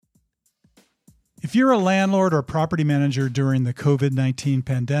If you're a landlord or property manager during the COVID-19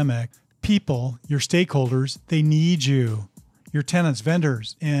 pandemic, people, your stakeholders, they need you. Your tenants,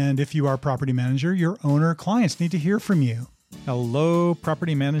 vendors, and if you are a property manager, your owner clients need to hear from you. Hello,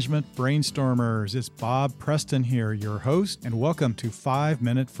 property management brainstormers. It's Bob Preston here, your host, and welcome to 5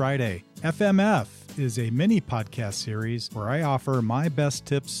 Minute Friday. FMF is a mini podcast series where I offer my best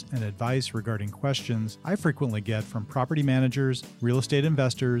tips and advice regarding questions I frequently get from property managers, real estate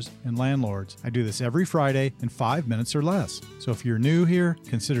investors, and landlords. I do this every Friday in 5 minutes or less. So if you're new here,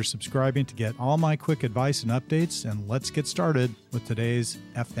 consider subscribing to get all my quick advice and updates, and let's get started with today's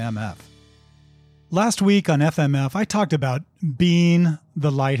FMF. Last week on FMF, I talked about being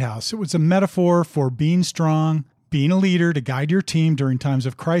the lighthouse. It was a metaphor for being strong, being a leader to guide your team during times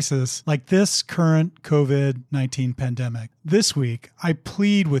of crisis like this current COVID-19 pandemic. This week, I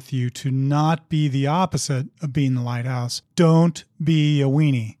plead with you to not be the opposite of being the lighthouse. Don't be a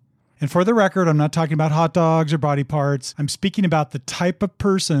weenie. And for the record, I'm not talking about hot dogs or body parts. I'm speaking about the type of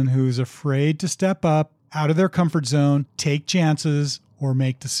person who is afraid to step up out of their comfort zone, take chances, or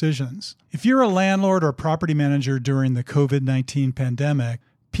make decisions. If you're a landlord or property manager during the COVID-19 pandemic,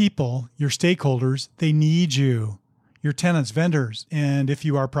 people, your stakeholders, they need you. Your tenants, vendors, and if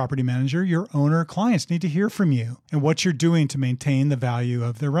you are a property manager, your owner clients need to hear from you and what you're doing to maintain the value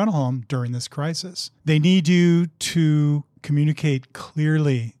of their rental home during this crisis. They need you to communicate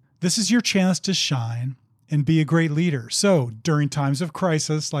clearly. This is your chance to shine and be a great leader. So during times of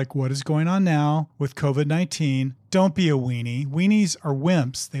crisis, like what is going on now with COVID-19, don't be a weenie. Weenies are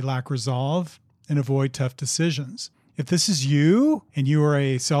wimps. They lack resolve and avoid tough decisions. If this is you and you are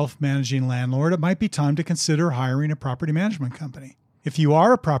a self-managing landlord, it might be time to consider hiring a property management company. If you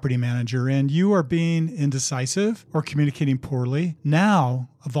are a property manager and you are being indecisive or communicating poorly, now,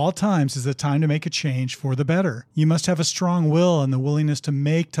 of all times, is the time to make a change for the better. You must have a strong will and the willingness to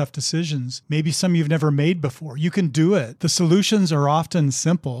make tough decisions, maybe some you've never made before. You can do it. The solutions are often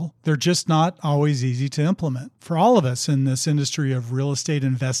simple. They're just not always easy to implement. For all of us in this industry of real estate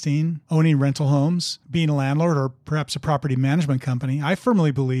investing, owning rental homes, being a landlord, or perhaps a property management company, I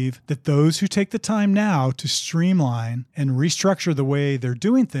firmly believe that those who take the time now to streamline and restructure the way they're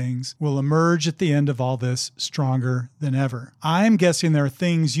doing things will emerge at the end of all this stronger than ever. I'm guessing there are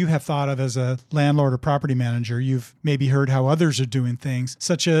things you have thought of as a landlord or property manager. You've maybe heard how others are doing things,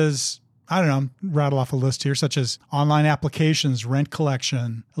 such as, rattle off a list here, such as online applications, rent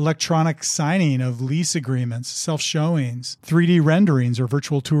collection, electronic signing of lease agreements, self-showings, 3D renderings or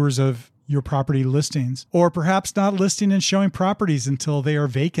virtual tours of your property listings, or perhaps not listing and showing properties until they are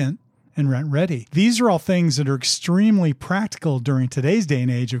vacant and rent ready. These are all things that are extremely practical during today's day and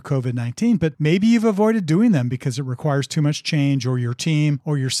age of COVID-19, but maybe you've avoided doing them because it requires too much change, or your team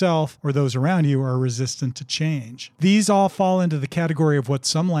or yourself or those around you are resistant to change. These all fall into the category of what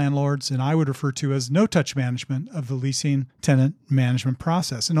some landlords and I would refer to as no-touch management of the leasing tenant management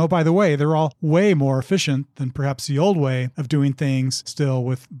process. And oh, by the way, they're all way more efficient than perhaps the old way of doing things still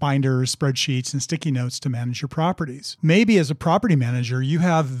with binders, spreadsheets, and sticky notes to manage your properties. Maybe as a property manager, you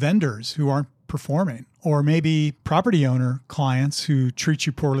have vendors who aren't performing, or maybe property owner clients who treat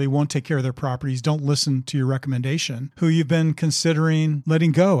you poorly, won't take care of their properties, don't listen to your recommendation, who you've been considering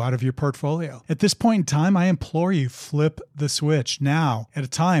letting go out of your portfolio. At this point in time, I implore you, flip the switch now at a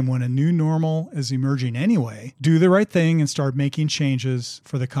time when a new normal is emerging anyway. Do the right thing and start making changes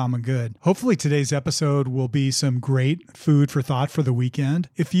for the common good. Hopefully today's episode will be some great food for thought for the weekend.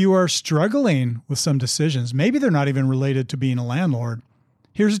 If you are struggling with some decisions, maybe they're not even related to being a landlord,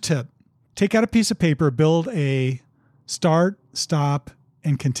 here's a tip. Take out a piece of paper, build a start, stop,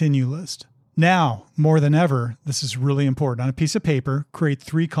 and continue list. Now, more than ever, this is really important. On a piece of paper, create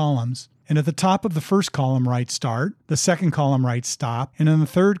 3 columns. And at the top of the first column, write start. The second column, write stop. And in the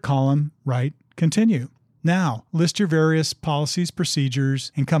third column, write continue. Now, list your various policies,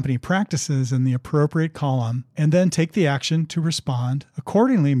 procedures, and company practices in the appropriate column, and then take the action to respond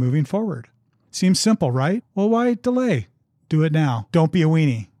accordingly moving forward. Seems simple, right? Well, why delay? Do it now. Don't be a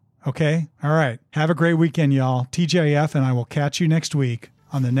weenie. Okay? All right. Have a great weekend, y'all. TJF, and I will catch you next week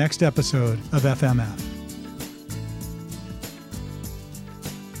on the next episode of FMF.